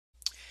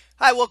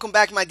Hi, welcome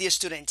back, my dear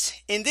students.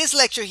 In this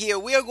lecture here,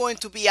 we are going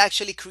to be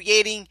actually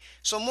creating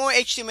some more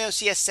HTML and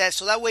CSS,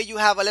 so that way you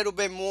have a little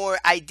bit more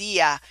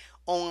idea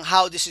on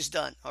how this is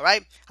done. All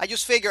right. I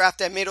just figure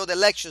after I made all the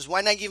lectures,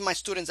 why not give my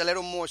students a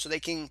little more so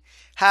they can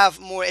have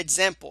more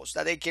examples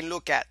that they can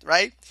look at,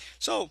 right?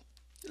 So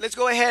let's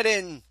go ahead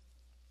and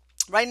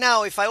right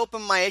now, if I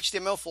open my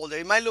HTML folder,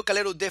 it might look a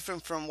little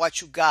different from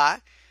what you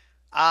got.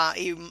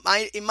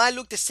 It might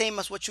look the same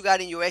as what you got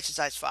in your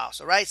exercise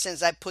files, all right?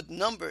 Since I put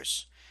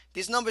numbers,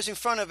 these numbers in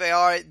front of it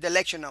are the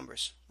lecture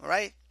numbers, all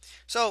right?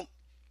 So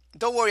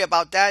don't worry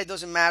about that, it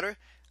doesn't matter.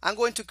 I'm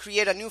going to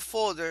create a new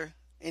folder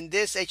in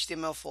this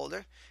HTML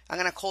folder. I'm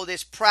going to call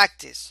this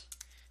practice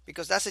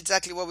because that's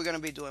exactly what we're going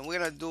to be doing. We're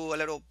going to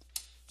do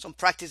some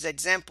practice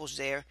examples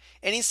there.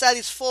 And inside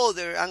this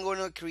folder, I'm going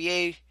to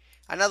create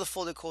another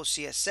folder called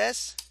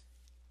CSS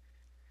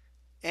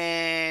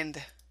and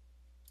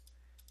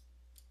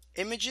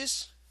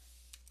images,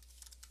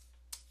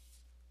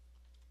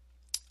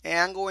 and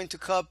I'm going to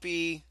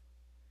copy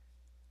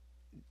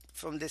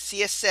from the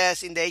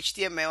CSS in the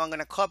HTML. I'm going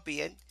to copy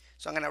it,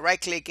 so I'm going to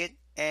right click it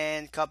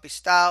and copy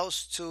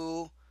styles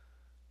to,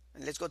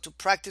 and let's go to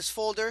practice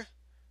folder,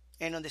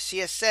 and on the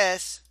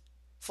CSS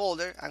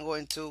folder I'm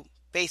going to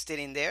paste it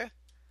in there.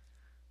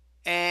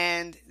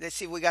 And let's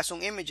see, we got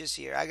some images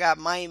here. I got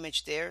my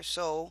image there,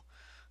 so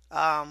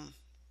I'm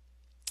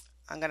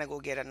gonna go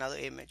get another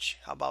image.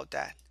 How about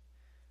that?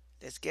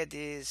 Let's get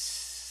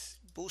this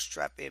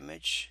bootstrap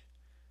image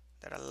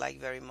that I like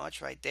very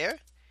much right there.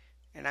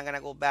 And I'm going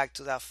to go back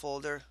to that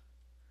folder,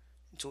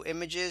 to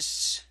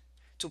images,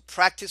 to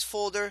practice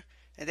folder,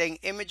 and then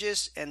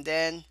images, and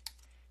then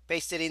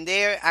paste it in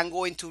there. I'm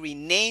going to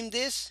rename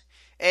this.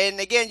 And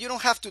again, you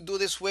don't have to do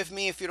this with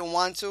me if you don't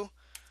want to.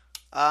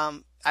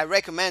 I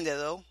recommend it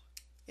though.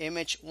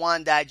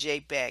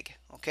 Image1.jpg.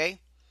 Okay.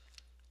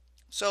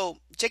 So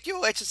check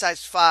your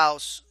exercise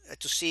files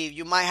to see if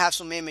you might have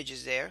some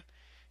images there,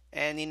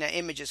 and in the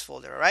images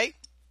folder. All right,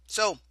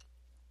 so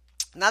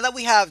now that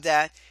we have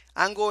that,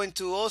 I'm going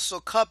to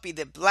also copy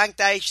the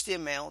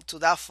blank.html to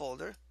that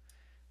folder,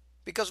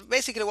 because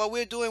basically what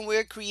we're doing,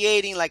 we're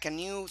creating like a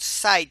new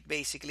site,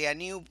 basically a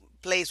new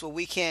place where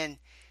we can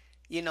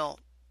do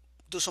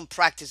some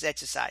practice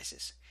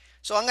exercises.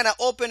 So I'm gonna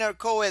open our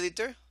code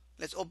editor.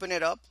 Let's open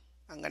it up.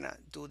 I'm gonna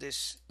do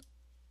this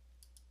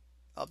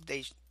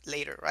update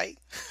later, right?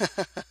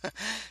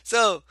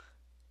 So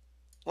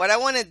what I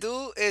want to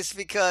do is,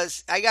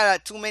 because I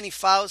got too many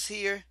files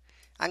here,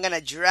 I'm going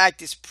to drag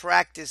this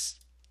practice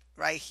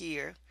right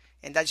here,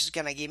 and that's just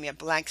going to give me a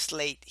blank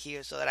slate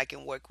here so that I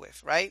can work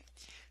with, right?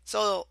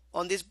 So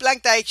on this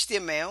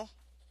blank.html,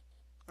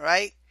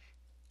 right,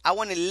 I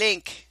want to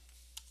link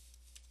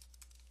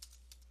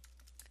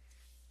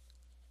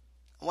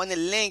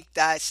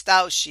that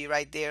style sheet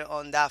right there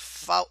on that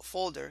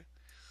folder.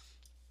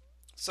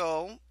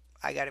 So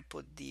I got to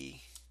put the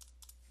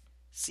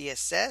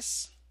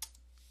CSS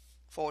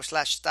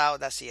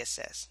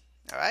 /style.css.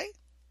 All right,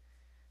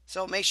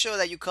 so make sure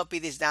that you copy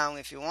this down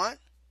if you want.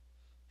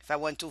 If I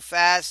went too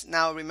fast,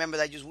 now remember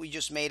that we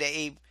just made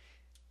a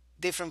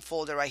different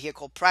folder right here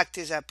called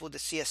practice. I put the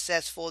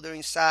CSS folder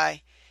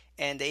inside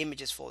and the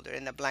images folder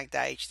in the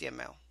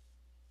blank.html.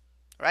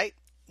 Right,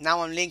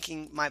 now I'm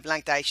linking my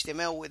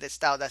blank.html with the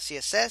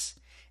style.css,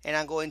 and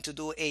I'm going to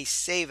do a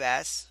save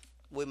as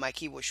with my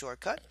keyboard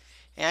shortcut,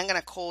 and I'm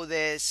gonna call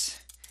this,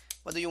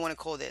 what do you want to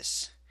call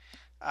this?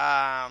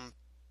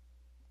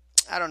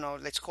 I don't know,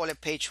 let's call it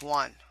page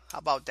 1. How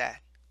about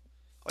that?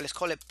 Or let's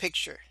call it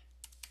picture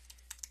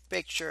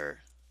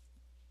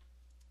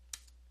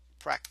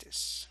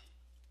practice.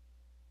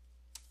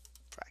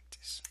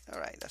 All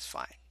right, that's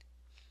fine.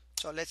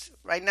 So let's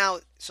right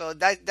now, so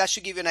that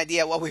should give you an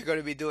idea what we're going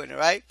to be doing. All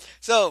right,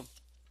 so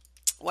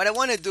what I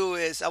want to do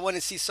is I want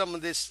to see some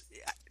of this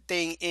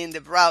thing in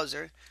the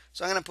browser.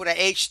 So I'm going to put an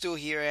H2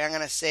 here, and I'm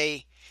going to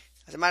say,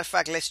 as a matter of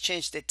fact, let's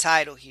change the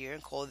title here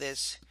and call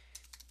this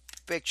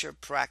picture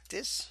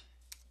practice.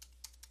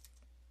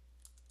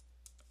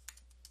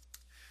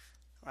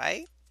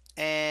 Right,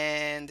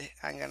 and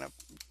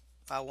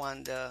I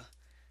want the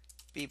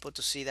people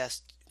to see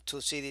this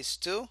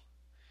too.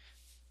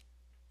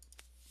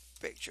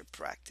 Picture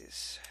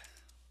practice.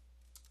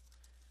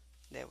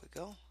 There we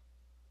go.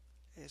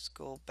 Let's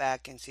go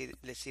back and see.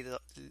 Let's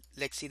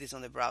see this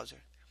on the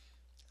browser.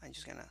 I'm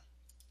just gonna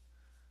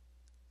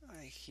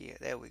right here.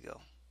 There we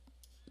go.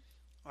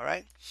 All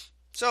right.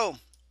 So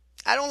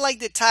I don't like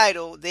the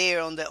title there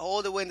on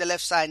all the way on the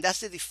left side. That's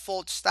the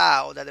default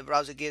style that the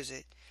browser gives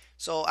it.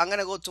 So I'm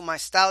gonna go to my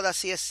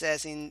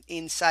style.css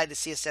inside the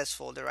CSS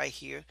folder right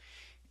here,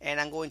 and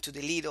I'm going to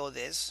delete all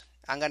this.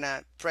 I'm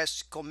gonna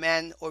press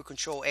Command or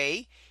Control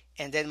A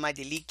and then my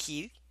delete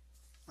key.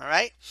 All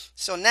right.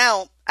 So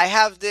now I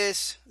have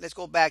this. Let's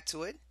go back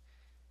to it.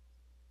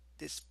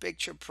 This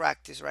picture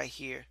practice right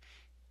here,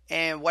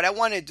 and what I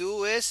want to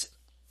do is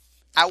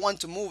I want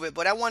to move it,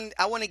 but I want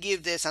to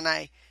give this an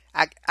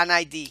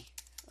ID.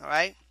 All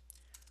right.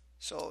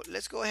 So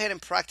let's go ahead and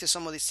practice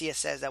some of the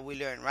CSS that we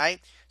learned, right?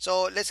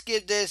 So let's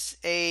give this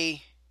a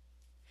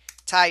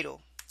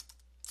title.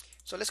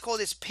 So let's call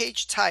this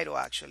page title,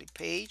 actually.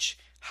 Page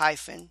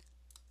hyphen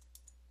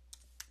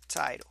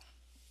title.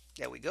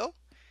 There we go.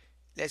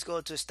 Let's go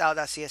to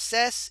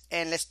style.css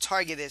and let's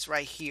target this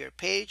right here.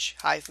 Page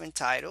hyphen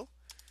title.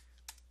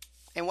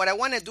 And what I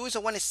want to do is I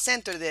want to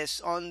center this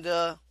on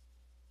the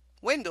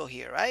window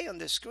here, right? On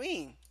the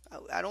screen.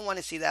 I don't want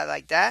to see that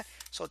like that.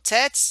 So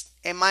text,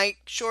 and my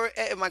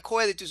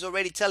co-editor is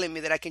already telling me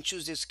that I can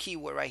choose this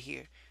keyword right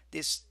here,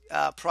 this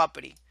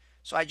property.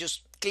 So I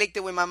just clicked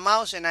it with my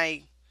mouse and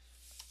I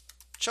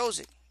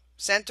chose it,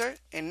 center.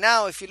 And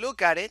now if you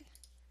look at it,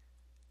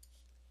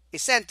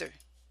 it's centered,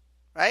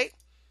 right?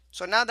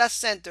 So now that's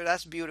centered.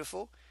 That's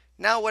beautiful.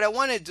 Now what I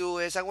want to do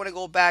is I want to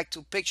go back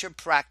to picture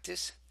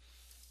practice,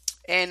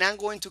 and I'm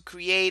going to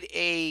create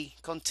a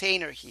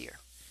container here.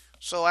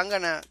 So I'm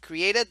going to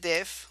create a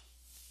div.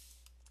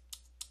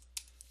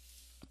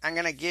 I'm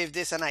going to give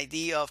this an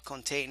ID of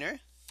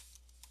container.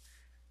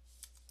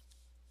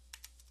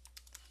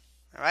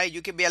 All right,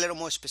 you can be a little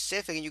more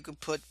specific and you can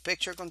put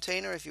picture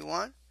container if you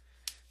want,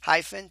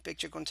 hyphen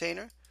picture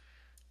container.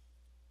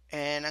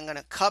 And I'm going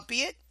to copy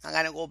it. I'm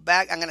going to go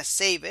back. I'm going to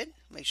save it.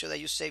 Make sure that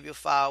you save your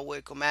file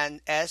with Command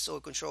S or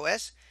Control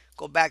S.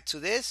 Go back to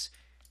this.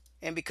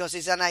 And because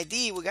it's an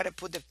ID, we got to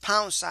put the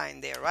pound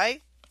sign there,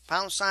 right?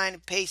 Pound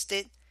sign, paste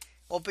it.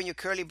 Open your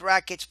curly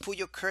brackets. Put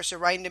your cursor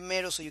right in the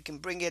middle so you can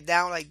bring it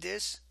down like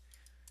this.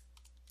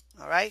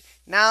 All right.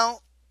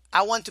 Now,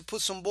 I want to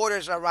put some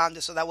borders around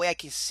it so that way I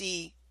can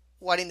see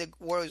what in the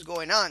world is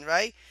going on,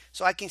 right?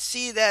 So I can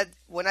see that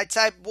when I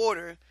type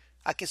border,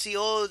 I can see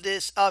all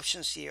these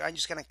options here. I'm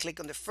just going to click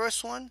on the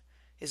first one.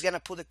 It's going to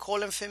put a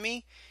colon for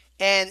me.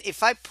 And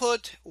if I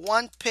put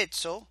 1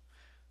 pixel,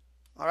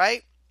 all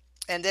right,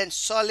 and then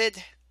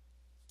solid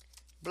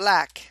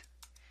black,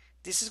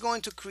 this is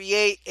going to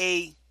create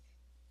a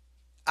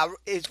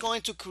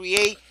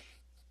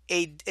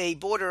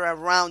border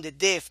around the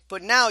div.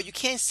 But now you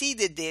can't see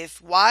the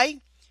div. Why?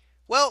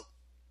 Well,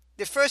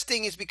 the first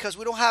thing is because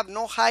we don't have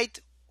no height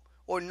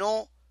or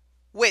no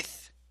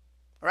width,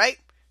 right?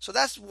 So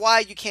that's why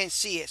you can't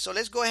see it. So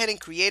let's go ahead and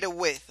create a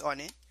width on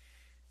it.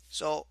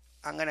 So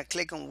I'm going to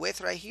click on width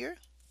right here.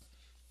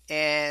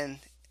 And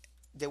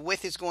the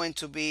width is going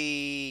to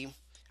be,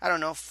 I don't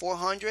know,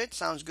 400.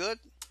 Sounds good.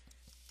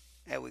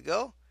 There we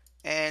go.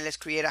 And let's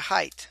create a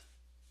height.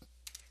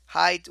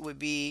 Height would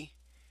be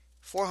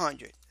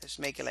 400. Let's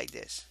make it like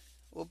this.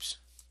 Oops.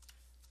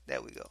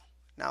 There we go.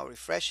 Now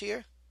refresh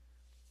here.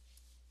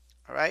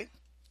 All right.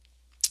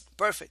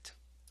 Perfect.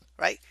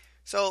 Right.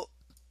 So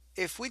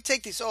if we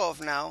take this off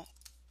now,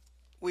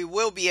 we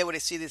will be able to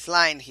see this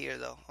line here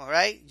though. All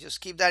right. Just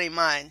keep that in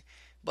mind,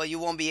 but you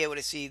won't be able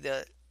to see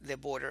the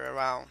border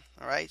around.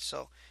 All right.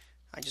 So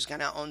I'm just going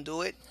to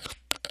undo it.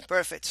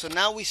 Perfect. So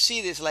now we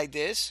see this like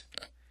this.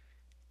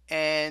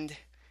 And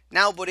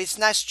now, but it's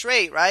not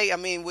straight, right? I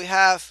mean, we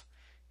have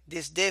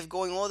this div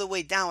going all the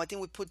way down. I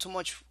think we put too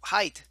much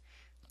height.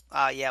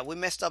 Yeah, we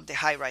messed up the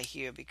height right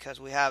here because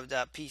we have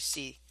the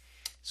PC.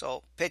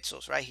 So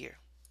pixels right here.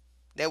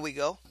 There we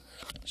go.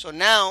 So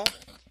now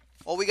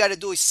all we got to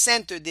do is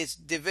center this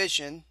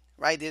division,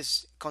 right?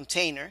 This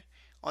container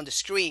on the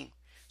screen.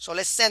 So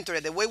let's center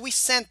it. The way we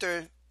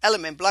center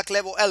block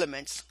level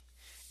elements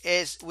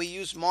is we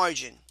use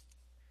margin.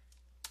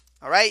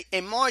 All right.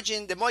 And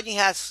the margin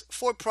has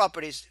 4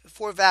 properties,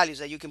 4 values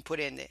that you can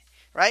put in there,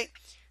 right?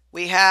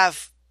 We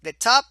have the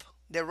top,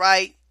 the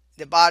right,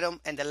 the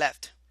bottom, and the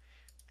left.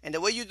 And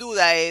the way you do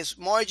that is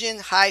margin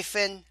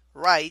hyphen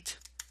right.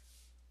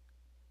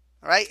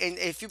 All right. And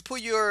if you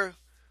put you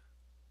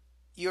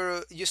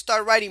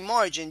start writing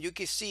margin, you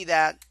can see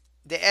that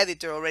the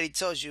editor already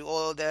tells you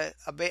all the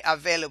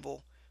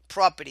available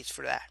properties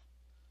for that.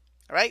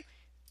 All right.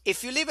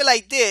 If you leave it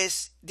like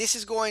this, this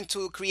is going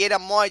to create a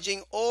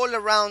margin all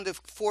around the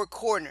 4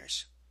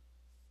 corners.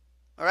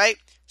 All right.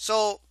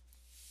 So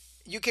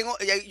you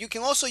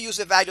can also use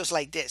the values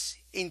like this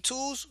in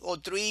 2s or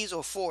 3s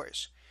or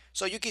 4s.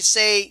 So you can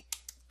say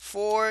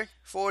 4,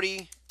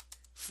 40,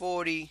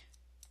 40,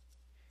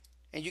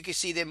 and you can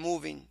see them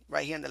moving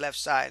right here on the left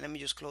side. Let me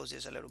just close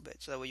this a little bit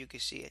so that way you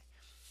can see it.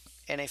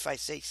 And if I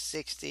say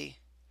 60,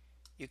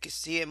 you can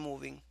see it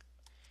moving,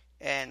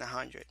 and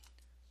 100.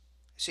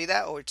 See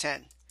that? Or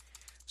 10.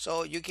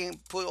 So you can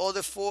put all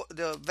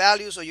the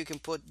values, or you can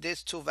put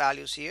these 2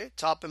 values here,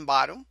 top and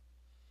bottom.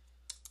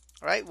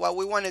 All right. What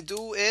we want to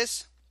do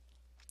is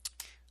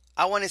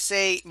I want to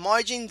say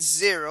margin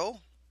 0.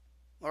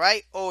 All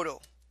right.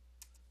 Auto.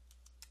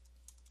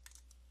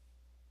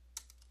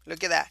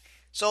 Look at that.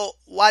 So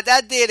what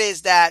that did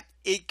is that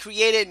it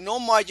created no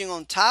margin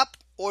on top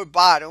or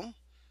bottom.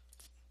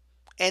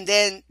 And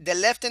then the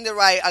left and the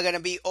right are going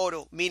to be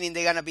auto, meaning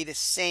they're going to be the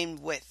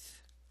same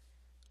width.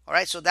 All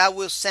right, so that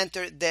will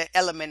center the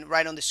element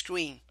right on the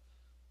screen,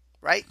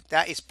 right?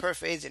 That is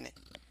perfect, isn't it?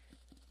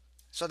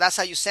 So that's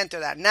how you center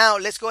that. Now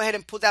let's go ahead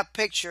and put that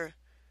picture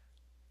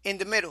in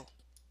the middle.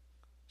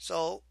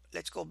 So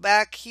let's go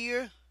back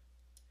here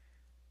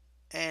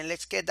and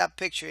let's get that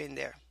picture in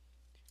there.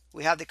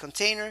 We have the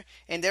container,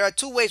 and there are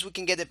 2 ways we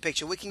can get the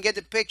picture. We can get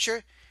the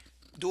picture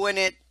doing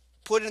it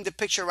put in the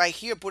picture right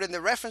here, put in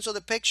the reference of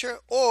the picture,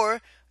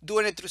 or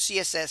doing it through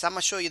CSS. I'm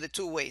gonna show you the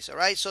two ways. All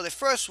right, so the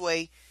first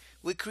way,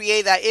 we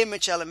create that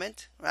image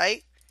element,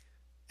 right?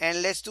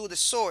 And let's do the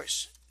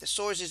source. The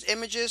source is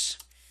images,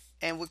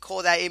 and we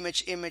call that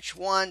image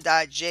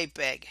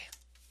image1.jpg,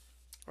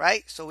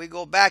 right? So we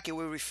go back and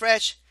we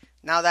refresh.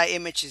 Now that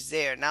image is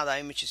there. Now that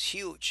image is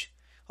huge,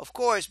 of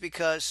course,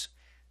 because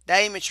that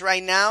image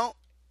right now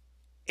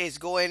is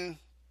going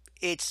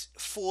its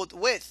full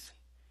width.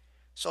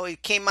 So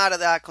it came out of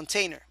that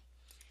container.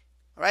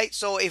 All right,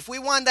 so if we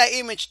want that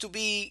image to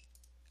be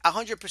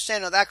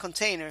 100% of that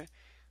container,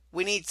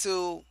 we need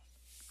to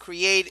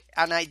create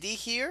an ID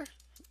here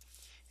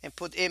and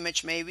put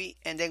image maybe,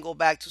 and then go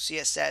back to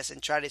CSS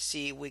and try to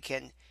see if we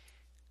can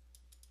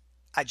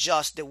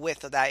adjust the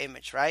width of that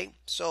image, right?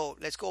 So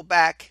let's go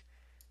back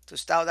to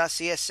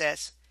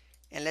style.css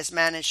and let's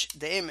manage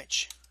the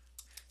image.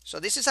 So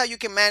this is how you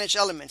can manage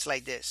elements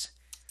like this.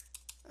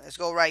 Let's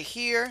go right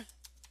here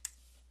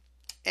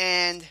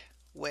and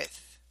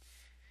width,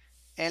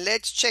 and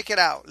let's check it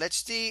out. Let's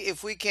see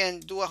if we can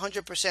do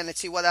 100%. Let's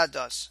see what that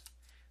does.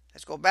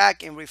 Let's go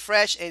back and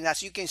refresh, and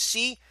as you can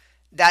see,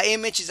 that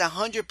image is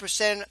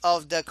 100%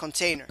 of the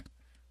container.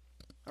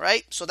 All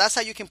right, so that's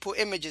how you can put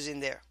images in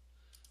there.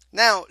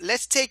 Now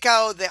let's take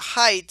out the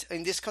height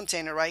in this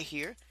container right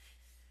here,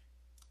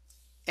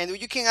 and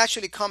you can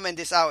actually comment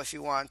this out if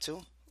you want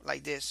to,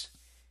 like this.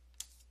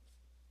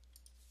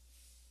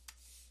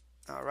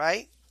 All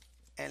right,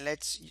 and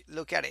let's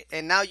look at it,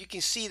 and now you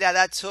can see that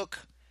that took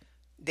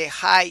the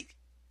height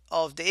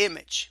of the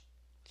image.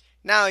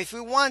 Now if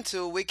we want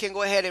to, we can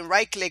go ahead and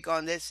right click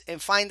on this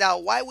and find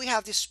out why we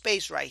have this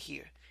space right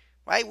here,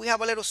 right? We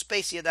have a little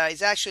space here that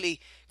is actually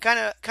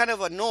kind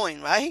of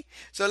annoying, right?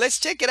 So let's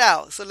check it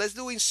out. So let's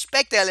do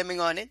inspect element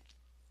on it,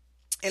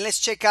 and let's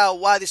check out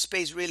why this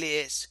space really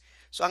is.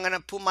 So I'm gonna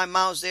put my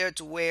mouse there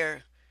to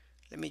where,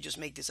 let me just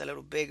make this a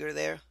little bigger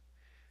there.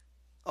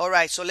 All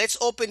right, so let's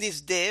open this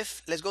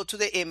div. Let's go to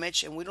the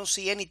image, and we don't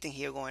see anything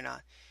here going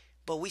on,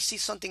 but we see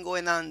something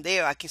going on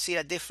there. I can see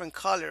a different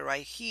color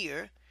right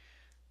here,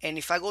 and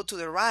if I go to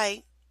the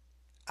right,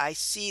 I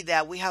see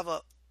that we have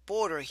a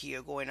border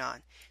here going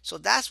on. So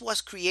that's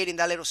what's creating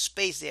that little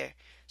space there.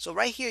 So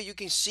right here you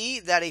can see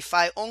that if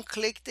I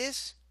unclick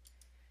this,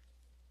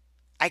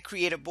 I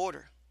create a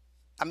border.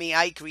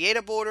 I create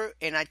a border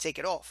and I take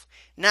it off.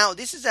 Now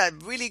this is a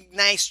really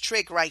nice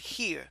trick right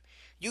here.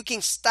 You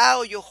can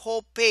style your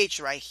whole page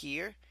right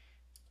here,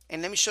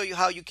 and let me show you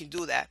how you can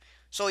do that.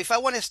 So if I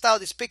want to style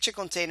this picture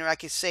container, I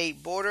can say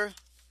border,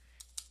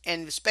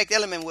 and the inspect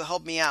element will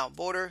help me out.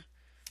 Border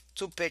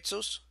 2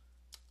 pixels,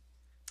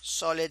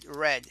 solid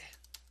red,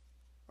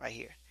 right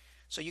here.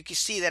 So you can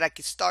see that I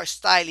can start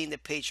styling the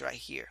page right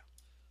here.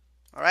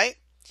 All right,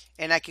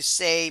 and I can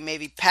say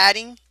maybe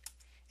padding,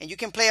 and you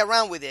can play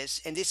around with this,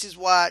 and this is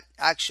what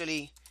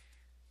actually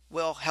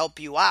will help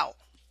you out,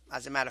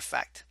 as a matter of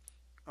fact.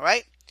 All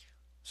right,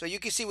 so you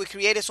can see we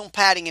created some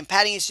padding, and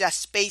padding is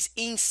just space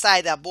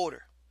inside that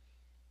border.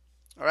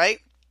 All right,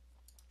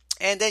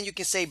 and then you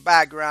can say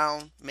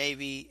background,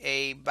 maybe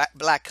a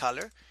black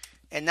color,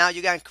 and now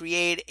you're gonna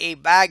create a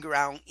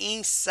background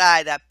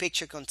inside that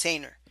picture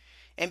container.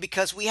 And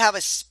because we have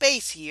a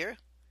space here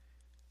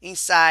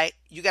inside,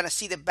 you're gonna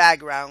see the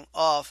background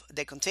of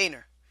the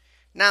container.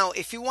 Now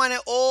if you wanted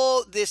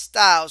all these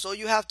styles, all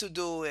you have to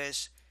do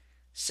is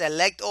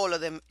select all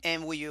of them,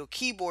 and with your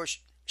keyboard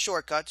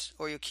shortcuts,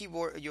 or your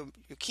keyboard, your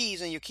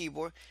keys on your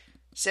keyboard,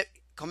 set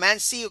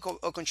Command C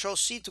or Control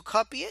C to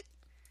copy it,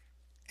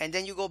 and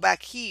then you go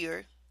back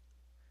here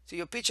to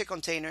your picture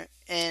container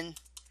and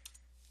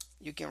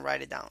you can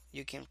write it down.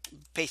 You can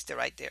paste it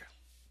right there.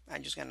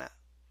 I'm just gonna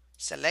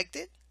select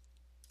it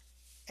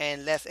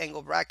and left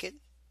angle bracket,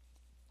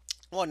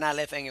 well, not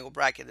left angle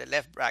bracket, the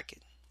left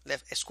bracket,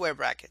 left square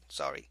bracket,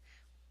 sorry.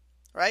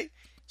 Right,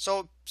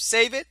 so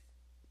save it.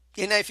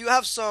 And if you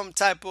have some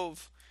type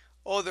of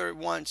other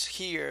ones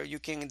here, you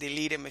can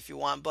delete them if you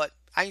want, but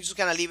I'm just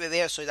gonna leave it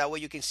there so that way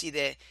you can see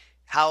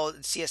how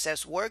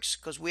CSS works,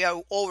 because we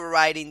are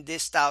overriding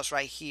these styles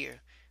right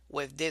here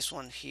with this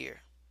one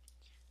here.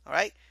 All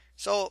right,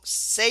 so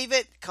save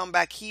it, come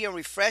back here and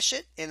refresh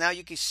it, and now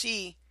you can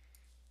see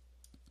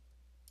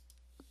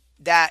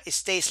that it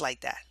stays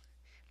like that.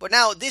 But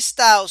now these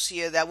styles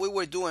here that we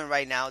were doing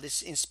right now,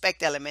 this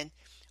inspect element,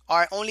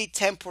 are only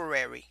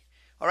temporary.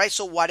 All right,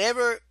 so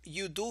whatever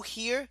you do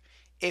here,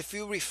 if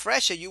you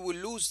refresh it, you will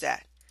lose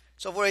that.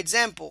 So for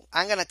example,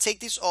 I'm gonna take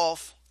this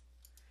off,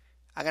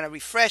 I'm gonna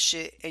refresh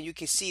it, and you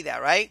can see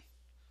that, right?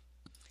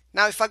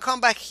 Now if I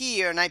come back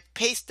here and I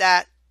paste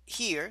that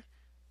here,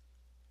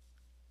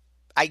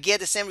 I get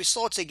the same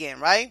results again,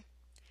 right?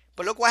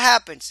 But look what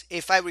happens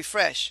if I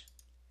refresh.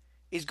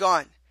 It's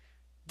gone.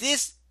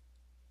 This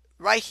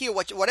right here,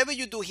 whatever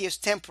you do here is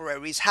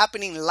temporary. It's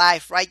happening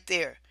live right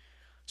there.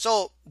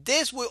 So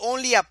this will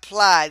only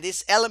apply,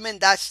 this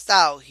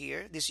element.style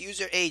here, this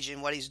user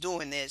agent, what he's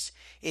doing is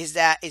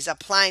that is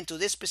applying to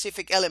this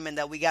specific element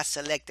that we got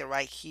selected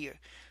right here.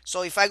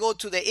 So if I go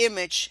to the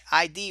image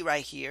ID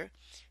right here,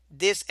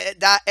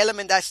 that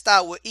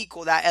element.style will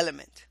equal that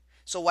element.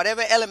 So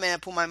whatever element I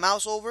put my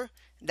mouse over,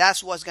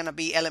 that's what's gonna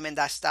be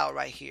element.style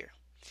right here.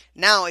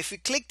 Now if you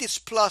click this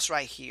plus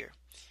right here,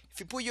 if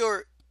you put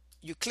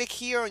you click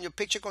here on your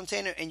picture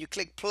container and you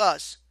click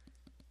plus,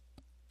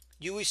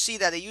 you will see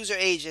that the user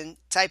agent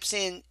types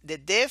in the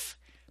div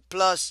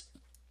plus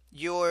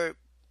your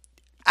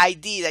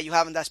ID that you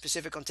have in that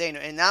specific container,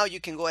 and now you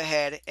can go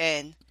ahead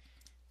and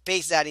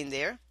paste that in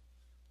there.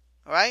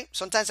 All right,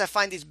 sometimes I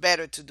find this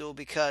better to do,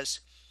 because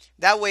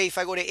that way if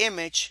I go to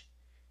image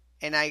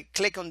and I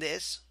click on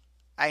this,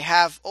 I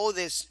have all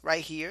this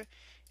right here,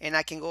 and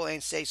I can go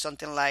and say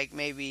something like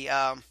maybe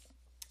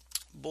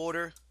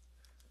border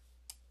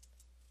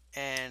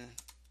and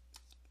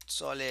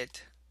solid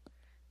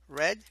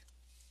red,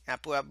 and I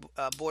put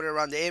a border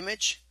around the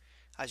image.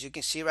 As you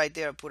can see right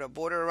there, I put a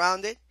border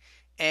around it,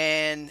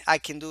 and I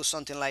can do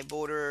something like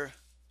border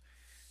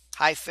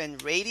hyphen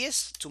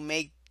radius to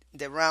make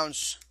the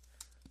rounds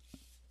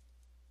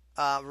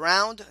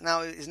round.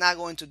 Now it's not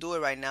going to do it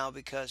right now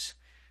because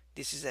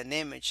this is an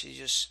image. It's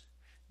just,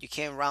 you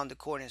can't round the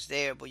corners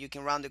there, but you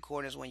can round the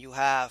corners when you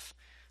have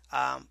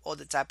all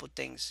the type of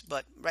things.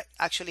 But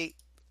actually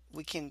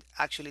we can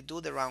actually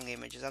do the round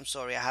images. I'm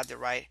sorry, I had the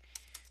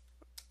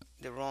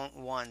wrong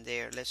one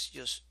there. Let's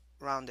just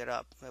round it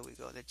up. There we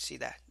go. Let's see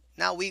that.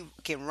 Now we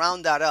can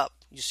round that up.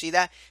 You see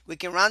that? We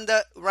can round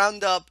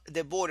up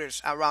the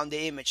borders around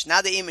the image.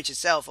 Not the image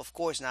itself, of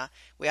course. Now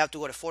we have to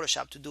go to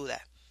Photoshop to do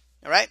that.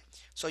 All right.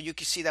 So you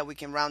can see that we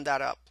can round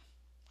that up.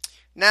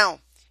 Now,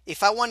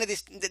 if I wanted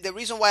this, the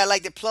reason why I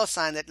like the plus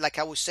sign, that like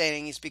I was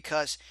saying, is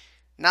because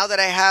now that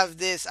I have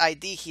this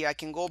ID here, I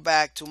can go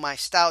back to my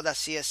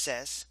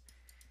style.css,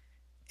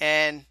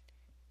 and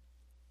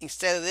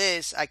instead of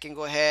this, I can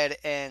go ahead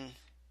and,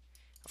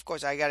 of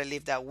course, I got to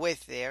leave that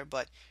width there,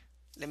 but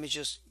let me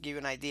just give you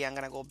an idea. I'm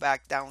going to go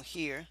back down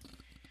here.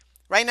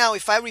 Right now,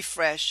 if I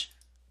refresh,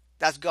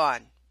 that's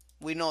gone.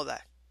 We know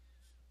that.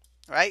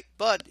 All right?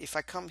 But if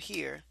I come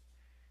here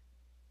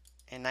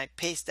and I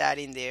paste that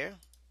in there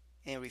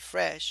and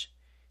refresh,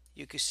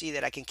 you can see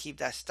that I can keep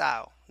that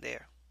style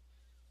there.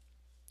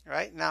 All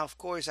right? Now, of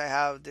course, I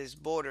have this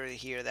border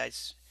here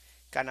that's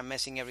kind of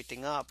messing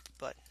everything up,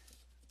 but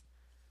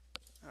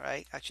all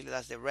right, actually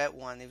that's the red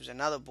one. It was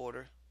another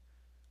border.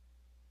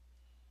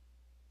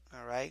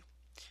 All right,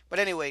 but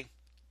anyway,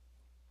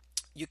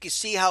 you can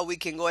see how we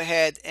can go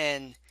ahead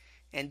and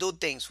do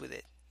things with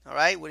it. All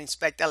right, with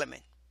inspect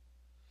element.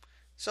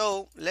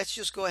 So let's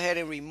just go ahead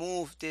and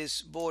remove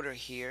this border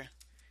here,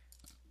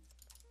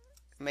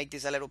 make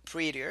this a little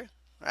prettier,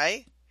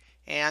 right?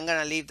 And I'm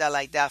gonna leave that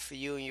like that for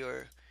you in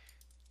your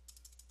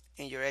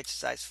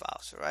exercise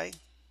files. All right,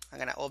 I'm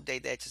gonna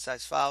update the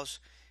exercise files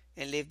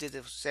and leave it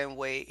the same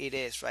way it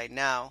is right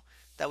now.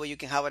 That way you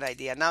can have an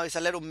idea. Now it's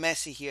a little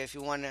messy here. If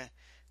you want to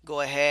go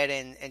ahead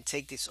and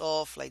take this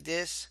off like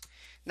this.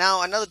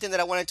 Now another thing that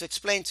I wanted to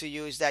explain to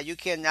you is that you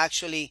can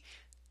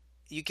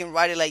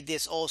write it like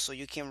this also.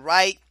 You can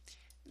write,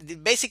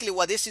 basically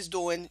what this is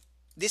doing,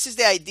 this is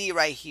the ID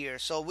right here.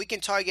 So we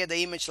can target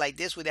the image like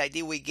this with the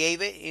ID we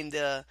gave it in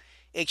the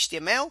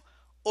HTML,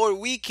 or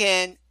we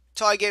can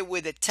target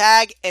with a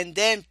tag and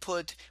then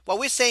put, what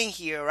we're saying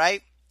here,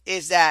 right,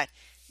 is that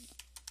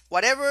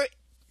whatever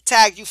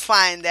tag you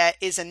find that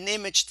is an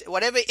image,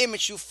 whatever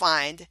image you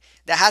find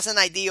that has an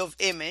ID of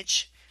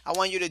image, I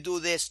want you to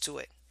do this to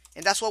it.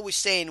 And that's what we're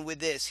saying with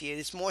this here.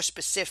 It's more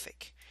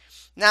specific.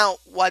 Now,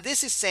 what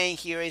this is saying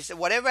here is that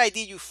whatever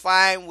ID you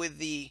find with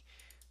the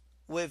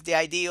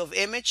ID of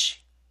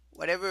image,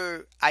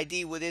 whatever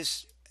ID with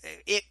this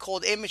it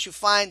called image you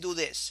find, do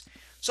this.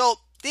 So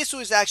this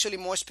was actually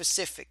more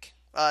specific.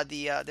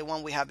 The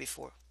one we had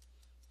before,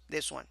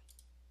 this one.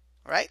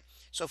 All right.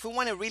 So if we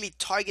want to really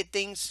target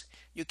things,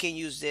 you can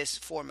use this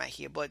format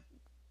here, but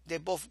they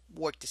both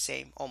work the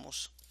same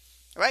almost.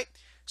 All right.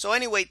 So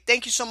anyway,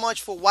 thank you so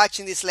much for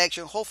watching this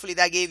lecture. Hopefully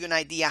that gave you an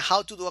idea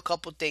how to do a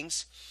couple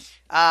things.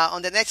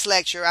 On the next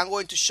lecture, I'm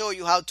going to show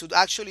you how to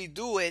actually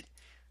do it,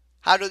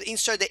 how to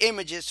insert the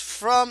images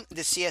from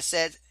the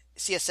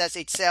CSS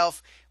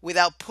itself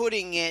without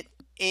putting it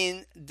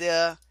in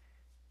the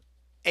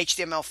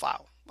HTML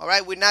file. All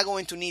right, we're not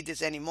going to need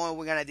this anymore.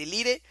 We're going to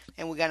delete it,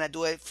 and we're going to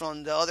do it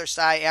from the other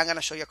side. And I'm going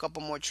to show you a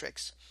couple more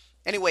tricks.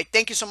 Anyway,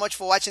 thank you so much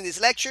for watching this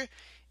lecture,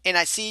 and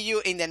I see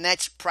you in the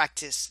next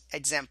practice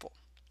example.